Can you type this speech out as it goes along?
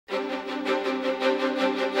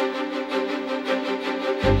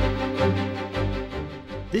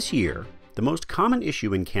This year, the most common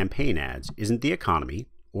issue in campaign ads isn't the economy,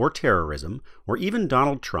 or terrorism, or even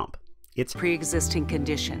Donald Trump. It's pre-existing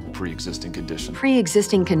condition. Pre-existing condition.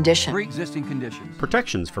 Pre-existing condition. Pre-existing condition.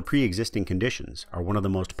 Protections for pre-existing conditions are one of the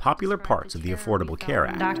most popular parts of the Affordable Care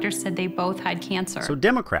Act. Doctors said they both had cancer. So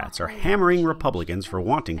Democrats are hammering Republicans for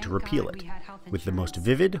wanting to repeal it, with the most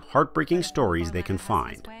vivid, heartbreaking stories they can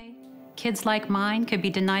find. Kids like mine could be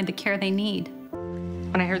denied the care they need.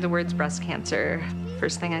 When I heard the words breast cancer,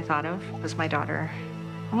 first thing I thought of was my daughter.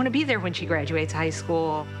 I want to be there when she graduates high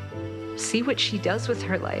school, see what she does with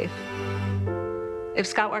her life. If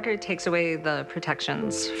Scott Walker takes away the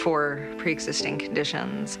protections for pre-existing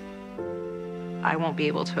conditions, I won't be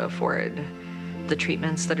able to afford the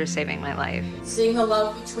treatments that are saving my life. Seeing the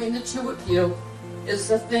love between the two of you is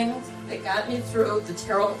the thing that got me through the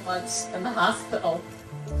terrible months in the hospital.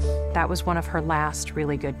 That was one of her last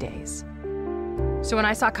really good days. So when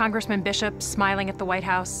I saw Congressman Bishop smiling at the White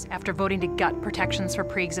House after voting to gut protections for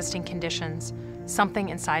pre-existing conditions, something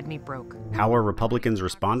inside me broke. How are Republicans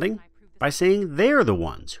responding? By saying they're the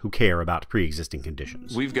ones who care about pre-existing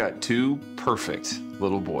conditions. We've got two perfect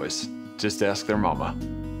little boys. Just ask their mama.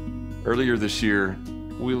 Earlier this year,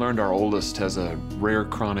 we learned our oldest has a rare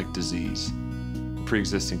chronic disease,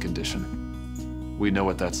 pre-existing condition. We know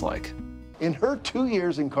what that's like. In her 2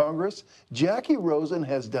 years in Congress, Jackie Rosen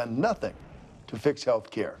has done nothing to fix health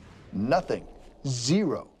care. Nothing.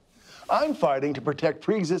 Zero. I'm fighting to protect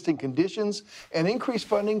pre-existing conditions and increase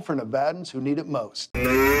funding for Nevadans who need it most.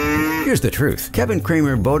 Here's the truth. Kevin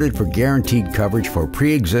Cramer voted for guaranteed coverage for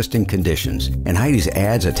pre-existing conditions, and Heidi's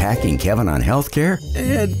ads attacking Kevin on health care,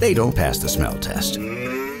 they don't pass the smell test.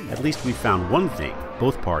 At least we found one thing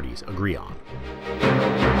both parties agree on.